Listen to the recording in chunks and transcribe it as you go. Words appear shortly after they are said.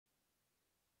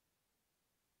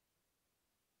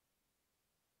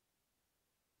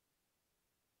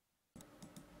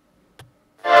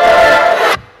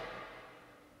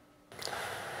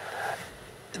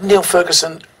Neil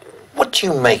Ferguson, what do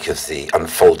you make of the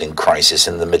unfolding crisis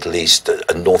in the Middle East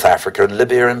and North Africa and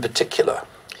Libya in particular?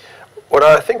 Well,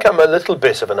 I think I'm a little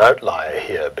bit of an outlier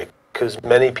here because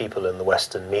many people in the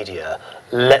Western media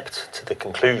leapt to the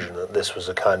conclusion that this was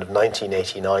a kind of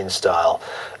 1989-style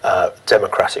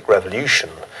democratic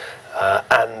revolution.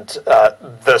 And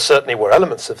there certainly were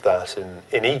elements of that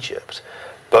in Egypt.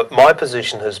 But my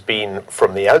position has been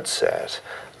from the outset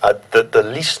that the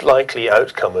least likely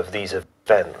outcome of these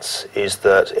events is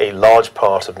that a large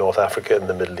part of North Africa and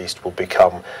the Middle East will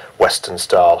become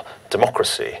Western-style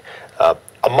democracy.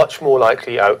 A much more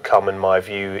likely outcome, in my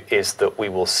view, is that we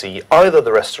will see either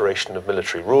the restoration of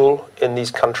military rule in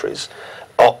these countries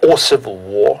or civil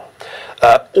war,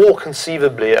 or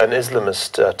conceivably an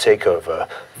Islamist takeover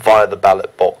via the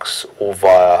ballot box or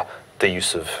via the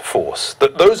use of force.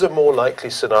 Those are more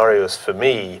likely scenarios for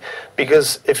me,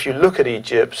 because if you look at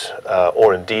Egypt,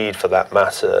 or indeed for that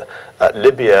matter,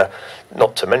 Libya,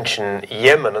 not to mention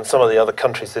Yemen and some of the other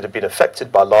countries that have been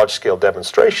affected by large-scale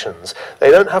demonstrations,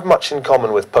 they don't have much in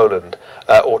common with Poland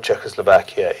or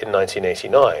Czechoslovakia in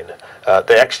 1989.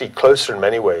 They're actually closer in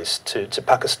many ways to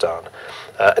Pakistan.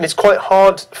 And it's quite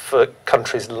hard for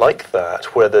countries like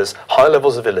that, where there's high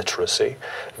levels of illiteracy,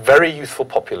 very youthful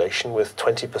population with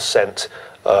 20%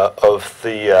 of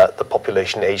the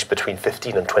population aged between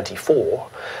 15 and 24,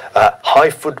 high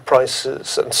food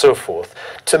prices and so forth,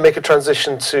 to make a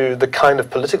transition to the kind of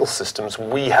political systems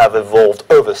we have evolved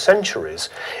over centuries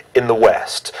in the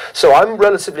West. So I'm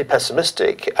relatively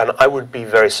pessimistic, and I would be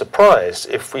very surprised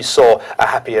if we saw a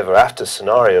happy ever after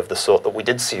scenario of the sort that we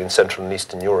did see in Central and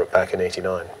Eastern Europe back in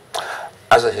 '89.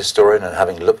 As a historian and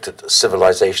having looked at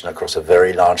civilization across a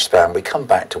very large span, we come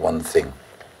back to one thing: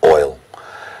 oil.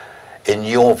 In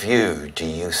your view, do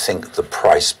you think the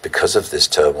price, because of this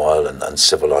turmoil and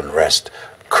civil unrest,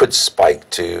 could spike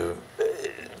to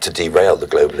derail the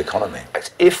global economy?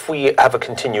 If we have a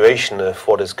continuation of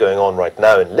what is going on right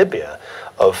now in Libya,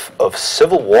 of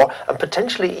civil war and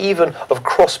potentially even of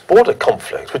cross-border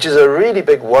conflict, which is a really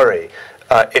big worry.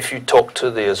 If you talk to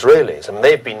the Israelis, and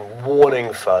they've been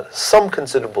warning for some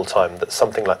considerable time that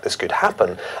something like this could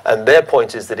happen, and their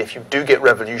point is that if you do get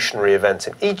revolutionary events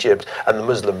in Egypt and the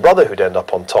Muslim Brotherhood end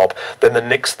up on top, then the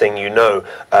next thing you know,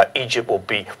 Egypt will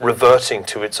be reverting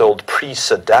to its old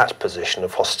pre-Sadat position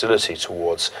of hostility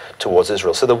towards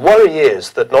Israel. So the worry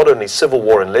is that not only civil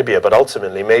war in Libya, but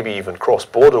ultimately maybe even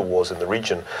cross-border wars in the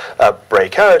region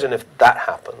break out, and if that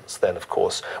happens, then of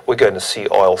course we're going to see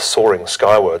oil soaring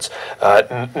skywards.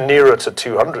 Nearer to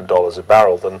 $200 a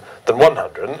barrel than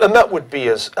 100, and that would be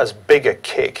as big a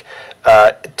kick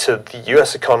to the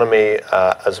U.S. economy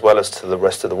as well as to the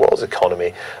rest of the world's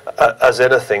economy as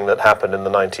anything that happened in the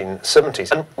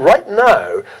 1970s. And right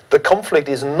now, the conflict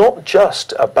is not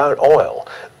just about oil.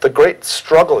 The great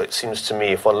struggle, it seems to me,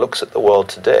 if one looks at the world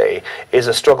today, is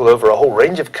a struggle over a whole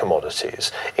range of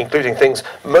commodities, including things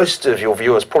most of your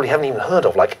viewers probably haven't even heard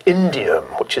of, like indium,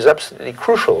 which is absolutely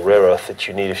crucial rare earth that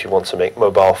you need if you want to make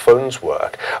mobile phones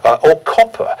work, or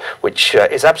copper, which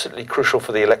is absolutely crucial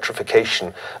for the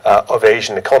electrification of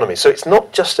Asian economies. So it's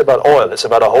not just about oil, it's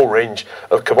about a whole range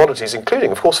of commodities,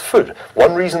 including, of course, food.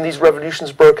 One reason these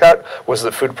revolutions broke out was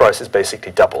that food prices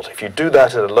basically doubled. If you do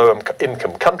that in a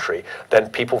low-income country, then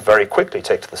people very quickly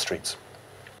take to the streets.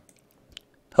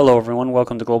 Hello everyone,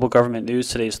 welcome to Global Government News.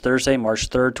 Today is Thursday, March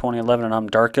 3rd, 2011, and I'm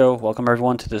Darko. Welcome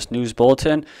everyone to this news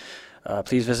bulletin.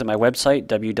 Please visit my website,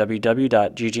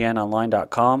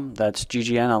 www.ggnonline.com. That's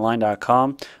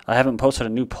ggnonline.com. I haven't posted a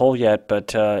new poll yet,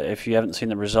 but if you haven't seen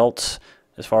the results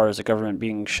as far as the government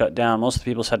being shut down, most of the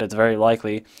people said it's very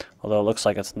likely, although it looks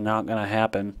like it's not going to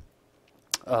happen.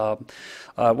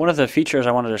 One of the features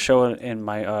I wanted to show in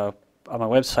my on my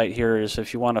website here is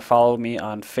if you want to follow me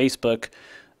on Facebook,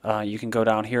 you can go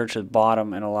down here to the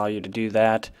bottom and allow you to do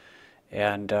that.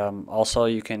 And also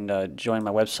you can join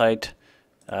my website.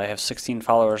 I have 16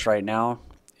 followers right now.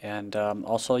 And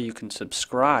also you can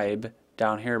subscribe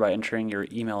down here by entering your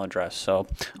email address. So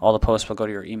all the posts will go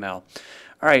to your email.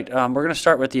 All right, we're going to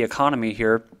start with the economy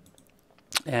here.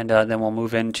 And then we'll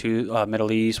move into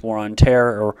Middle East, War on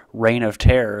Terror, or Reign of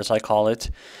Terror as I call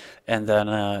it. And then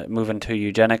move into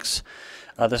eugenics.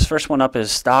 This first one up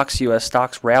is stocks. U.S.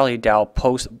 stocks rallied. Dow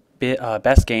post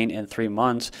best gain in 3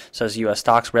 months. Says U.S.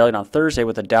 stocks rallied on Thursday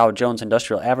with the Dow Jones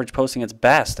Industrial Average posting its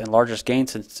best and largest gain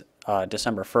since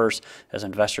December 1st, as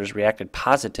investors reacted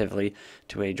positively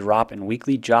to a drop in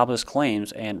weekly jobless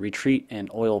claims and retreat in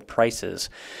oil prices.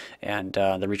 And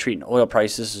the retreat in oil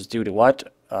prices is due to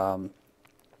what?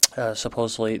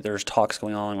 Supposedly there's talks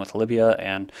going on with Libya,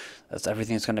 and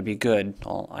everything's going to be good.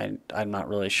 Well, I'm not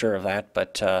really sure of that,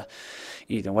 but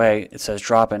either way, it says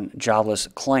drop in jobless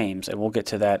claims, and we'll get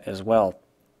to that as well.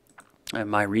 And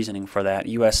my reasoning for that: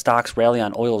 U.S. stocks rally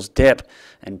on oil's dip,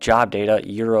 and job data.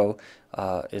 Euro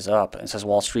is up. It says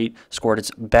Wall Street scored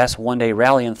its best one-day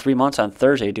rally in 3 months on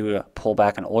Thursday due to a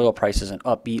pullback in oil prices and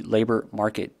upbeat labor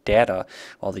market data,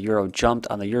 while the euro jumped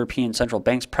on the European Central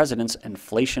Bank's president's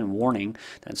inflation warning.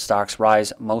 Then stocks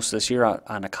rise most this year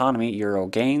on economy. Euro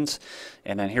gains.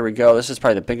 And then here we go. This is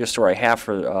probably the biggest story I have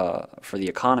for the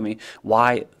economy.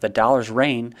 Why the dollar's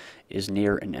reign is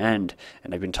near an end.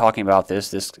 And I've been talking about this.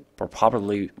 This will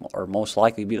probably or most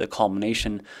likely be the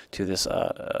culmination to this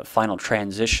final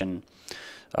transition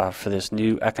for this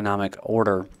new economic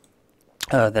order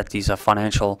that these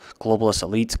financial globalist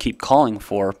elites keep calling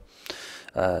for.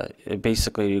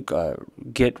 Basically,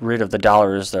 get rid of the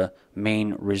dollar as the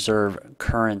main reserve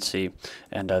currency.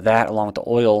 And that, along with the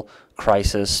oil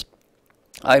crisis,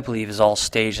 I believe is all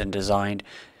staged and designed,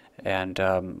 and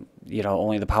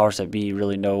only the powers that be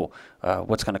really know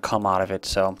what's going to come out of it.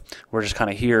 So we're just kind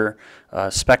of here,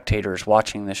 spectators,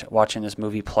 watching this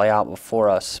movie play out before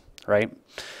us, right?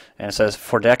 And it says,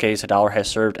 for decades, the dollar has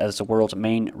served as the world's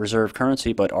main reserve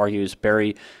currency, but argues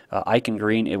Barry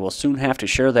Eichengreen, it will soon have to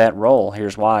share that role.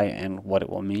 Here's why and what it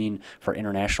will mean for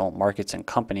international markets and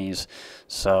companies.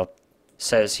 So it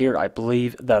says here, I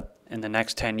believe that in the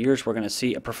next 10 years, we're going to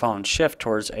see a profound shift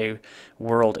towards a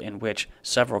world in which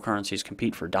several currencies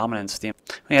compete for dominance.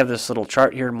 We have this little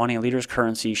chart here, money leaders,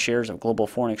 currency shares of global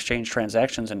foreign exchange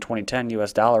transactions in 2010,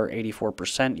 US dollar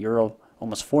 84%, euro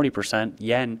almost 40%,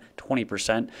 yen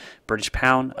 20%, British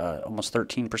pound almost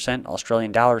 13%,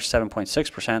 Australian dollar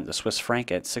 7.6%, the Swiss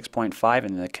franc at 6.5%,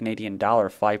 and the Canadian dollar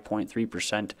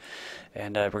 5.3%.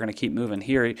 And we're going to keep moving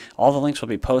here. All the links will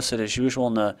be posted as usual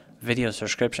in the video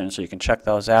description, so you can check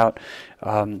those out.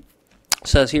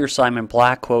 Says here, Simon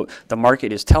Black, quote, the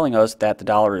market is telling us that the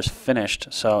dollar is finished.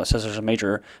 So it says there's a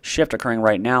major shift occurring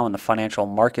right now in the financial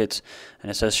markets. And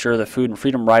it says, sure, the food and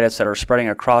freedom riots that are spreading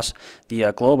across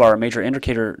the globe are a major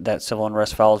indicator that civil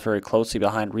unrest follows very closely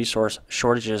behind resource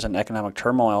shortages and economic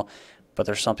turmoil. But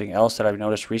there's something else that I've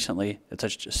noticed recently. It's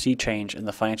a sea change in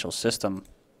the financial system.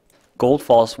 Gold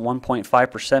falls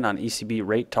 1.5% on ECB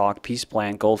rate talk. Peace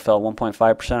plan. Gold fell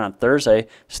 1.5% on Thursday,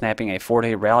 snapping a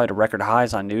 4-day rally to record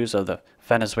highs on news of the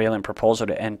Venezuelan proposal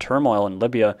to end turmoil in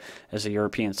Libya, as the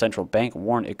European Central Bank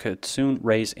warned it could soon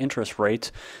raise interest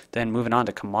rates. Then moving on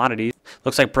to commodities.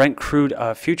 Looks like Brent crude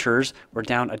futures were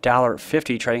down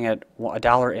 $1.50, trading at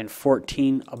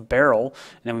 $1.14 a barrel.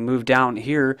 And then we move down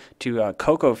here to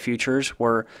cocoa futures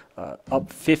were up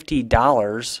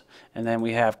 $50. And then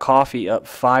we have coffee up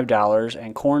 $5,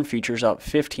 and corn futures up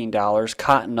 $15,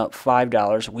 cotton up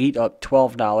 $5, wheat up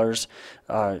 $12,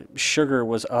 sugar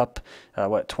was up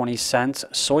 20 cents,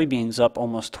 soybeans up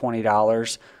almost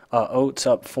 $20, oats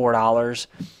up $4,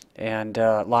 and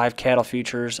live cattle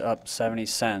futures up 70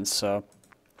 cents. So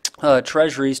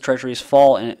Treasuries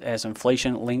fall as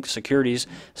inflation-linked securities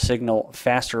signal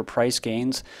faster price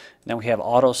gains. Then we have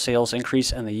auto sales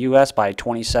increase in the U.S. by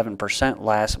 27%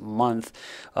 last month.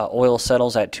 Oil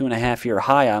settles at 2.5-year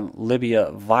high on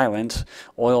Libya violence.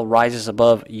 Oil rises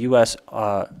above U.S.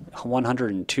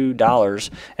 $102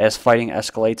 as fighting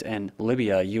escalates in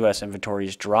Libya. U.S.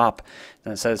 inventories drop.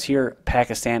 And it says here,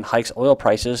 Pakistan hikes oil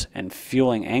prices and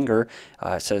fueling anger.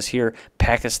 It says here,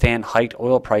 Pakistan hiked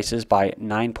oil prices by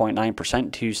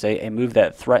 9.9% Tuesday, a move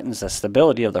that threatens the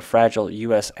stability of the fragile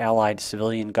U.S. allied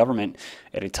civilian government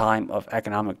at a time of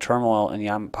economic turmoil in the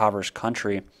impoverished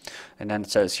country. And then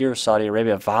it says here, Saudi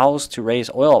Arabia vows to raise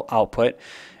oil output.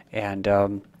 And I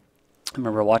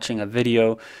remember watching a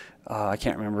video. I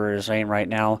can't remember his name right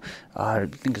now. I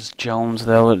think it's Jones,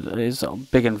 though. He's a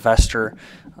big investor.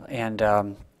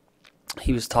 And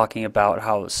he was talking about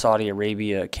how Saudi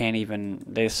Arabia can't even,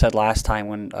 they said last time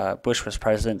when Bush was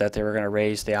president that they were going to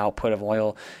raise the output of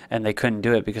oil, and they couldn't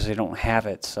do it because they don't have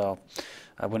it. So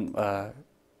I wouldn't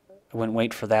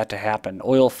wait for that to happen.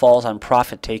 Oil falls on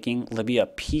profit-taking. Libya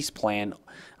peace plan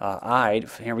eyed.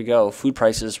 Here we go. Food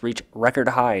prices reach record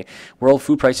high. World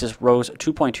food prices rose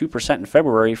 2.2% in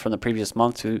February from the previous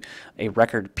month to a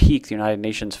record peak, the United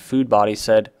Nations food body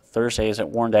said Thursday, as it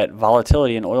warned that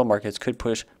volatility in oil markets could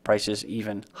push prices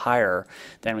even higher.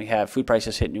 Then we have food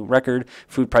prices hit new record.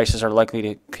 Food prices are likely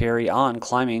to carry on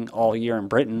climbing all year in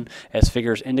Britain, as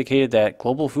figures indicated that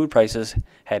global food prices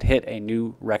had hit a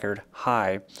new record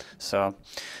high. So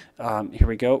here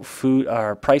we go. Food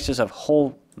prices of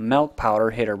whole milk powder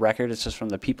hit a record. This is from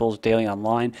the People's Daily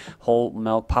Online. Whole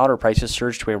milk powder prices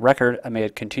surged to a record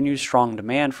amid continued strong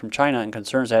demand from China and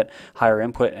concerns that higher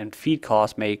input and feed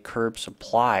costs may curb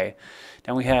supply.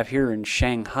 Then we have here in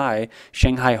Shanghai,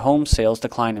 Shanghai home sales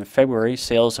declined in February.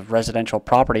 Sales of residential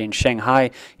property in Shanghai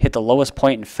hit the lowest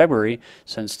point in February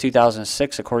since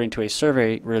 2006, according to a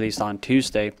survey released on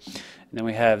Tuesday. And then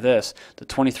we have this, the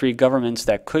 23 governments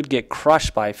that could get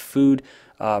crushed by food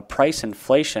price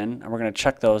inflation, and we're going to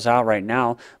check those out right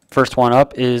now. First one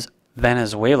up is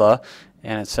Venezuela,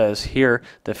 and it says here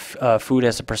the food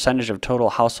as a percentage of total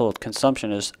household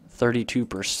consumption is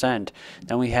 32%.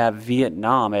 Then we have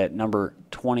Vietnam at number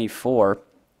 24.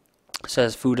 It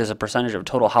says food as a percentage of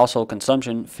total household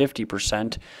consumption,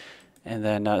 50%. And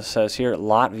then it says here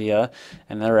Latvia,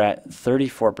 and they're at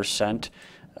 34%.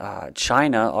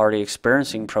 China already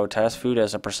experiencing protests. Food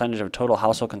as a percentage of total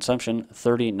household consumption,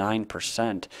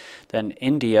 39%. Then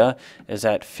India is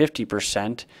at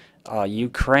 50%.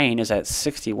 Ukraine is at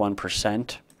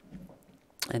 61%.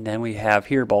 And then we have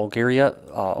here Bulgaria,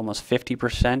 almost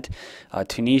 50%.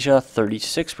 Tunisia,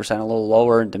 36%, a little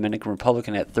lower. Dominican Republic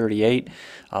at 38%.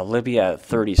 Libya at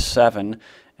 37%.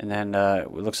 And then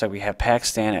it looks like we have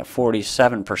Pakistan at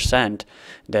 47%.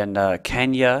 Then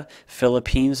Kenya,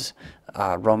 Philippines,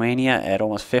 Romania at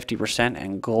almost 50%,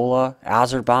 Angola,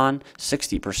 Azerbaijan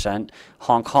 60%,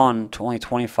 Hong Kong only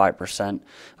 25%,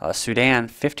 Sudan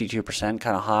 52%,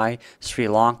 kind of high, Sri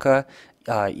Lanka,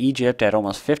 Egypt at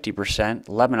almost 50%,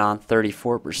 Lebanon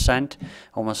 34%,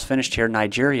 almost finished here,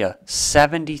 Nigeria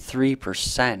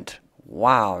 73%.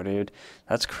 Wow, dude,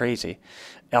 that's crazy.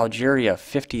 Algeria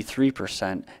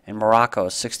 53%, and Morocco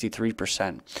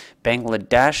 63%.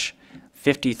 Bangladesh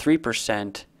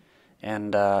 53%.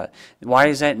 And why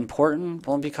is that important?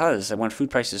 Well, because when food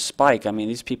prices spike, I mean,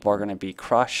 these people are going to be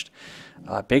crushed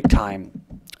big time.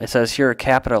 It says here,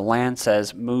 Capita Land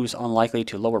says moves unlikely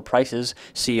to lower prices.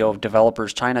 CEO of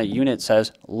Developers China unit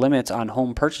says limits on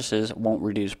home purchases won't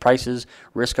reduce prices.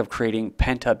 Risk of creating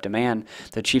pent-up demand.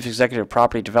 The chief executive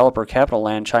property developer Capital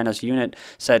Land China's unit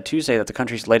said Tuesday that the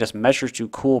country's latest measures to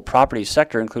cool property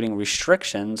sector, including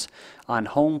restrictions on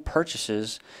home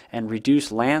purchases and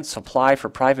reduce land supply for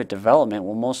private development,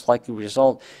 will most likely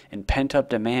result in pent-up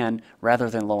demand rather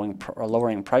than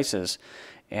lowering prices.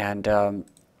 And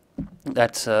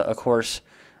that's, of course,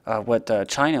 what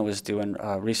China was doing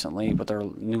recently with their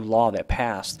new law that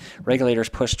passed. Regulators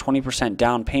pushed 20%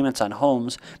 down payments on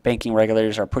homes. Banking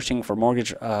regulators are pushing for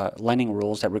mortgage lending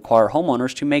rules that require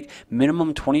homeowners to make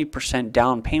minimum 20%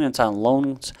 down payments on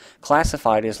loans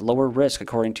classified as lower risk,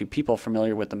 according to people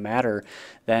familiar with the matter.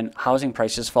 Then housing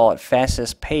prices fall at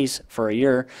fastest pace for a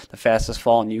year. The fastest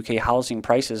fall in UK housing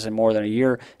prices in more than a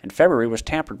year in February was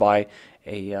tempered by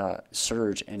a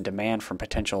surge in demand from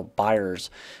potential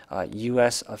buyers.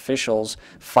 U.S. officials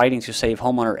fighting to save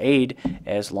homeowner aid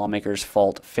as lawmakers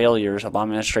fault failures. Obama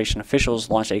administration officials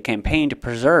launched a campaign to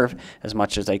preserve as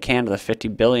much as they can of the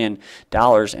 $50 billion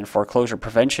in foreclosure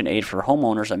prevention aid for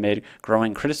homeowners amid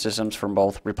growing criticisms from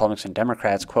both Republicans and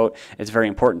Democrats. Quote, "It's very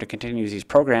important to continue these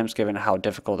programs given how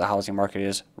difficult the housing market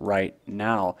is right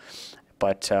now."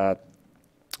 But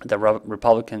the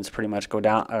Republicans pretty much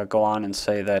go on and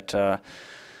say that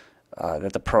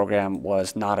that the program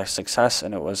was not a success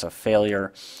and it was a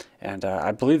failure. And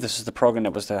I believe this is the program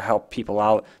that was to help people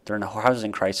out during the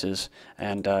housing crisis.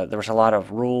 And there was a lot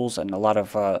of rules and a lot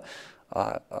of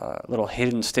little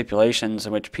hidden stipulations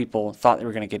in which people thought they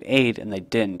were going to get aid and they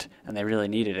didn't, and they really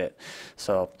needed it.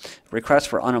 So requests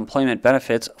for unemployment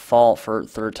benefits fall for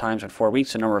third times in 4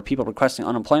 weeks. The number of people requesting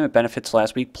unemployment benefits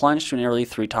last week plunged to a nearly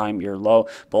 3-time-year low,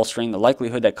 bolstering the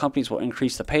likelihood that companies will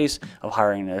increase the pace of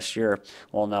hiring this year.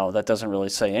 Well, no, that doesn't really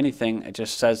say anything. It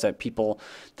just says that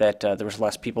there was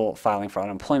less people filing for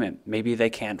unemployment. Maybe they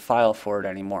can't file for it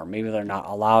anymore. Maybe they're not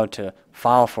allowed to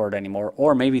file for it anymore,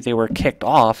 or maybe they were kicked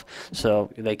off so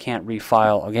they can't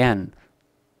refile again.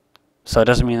 So it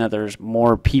doesn't mean that there's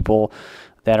more people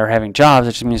that are having jobs.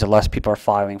 It just means that less people are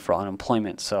filing for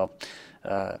unemployment. So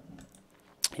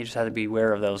you just have to be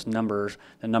aware of those numbers,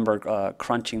 the number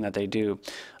crunching that they do.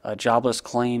 Jobless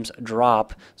claims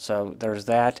drop, so there's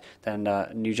that. Then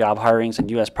new job hirings in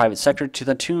U.S. private sector to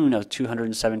the tune of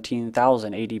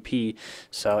 217,000 ADP.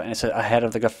 So, and it's ahead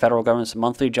of the federal government's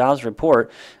monthly jobs report.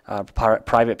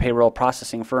 Private payroll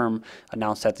processing firm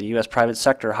announced that the U.S. private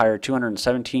sector hired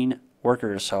 217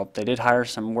 workers, so they did hire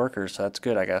some workers, so that's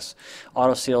good, I guess.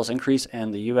 Auto sales increased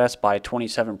in the U.S. by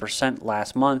 27%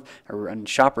 last month, and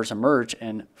shoppers emerged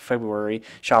in February.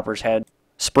 Shoppers had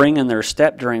spring in their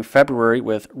step during February,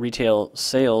 with retail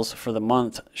sales for the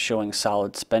month showing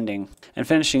solid spending. And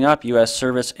finishing up, U.S.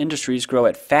 service industries grow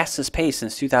at fastest pace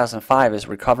since 2005 as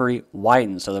recovery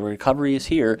widens. So the recovery is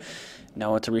here.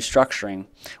 Now it's a restructuring.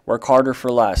 Work harder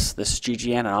for less. This is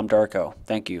GGN, and I'm Darko.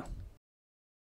 Thank you.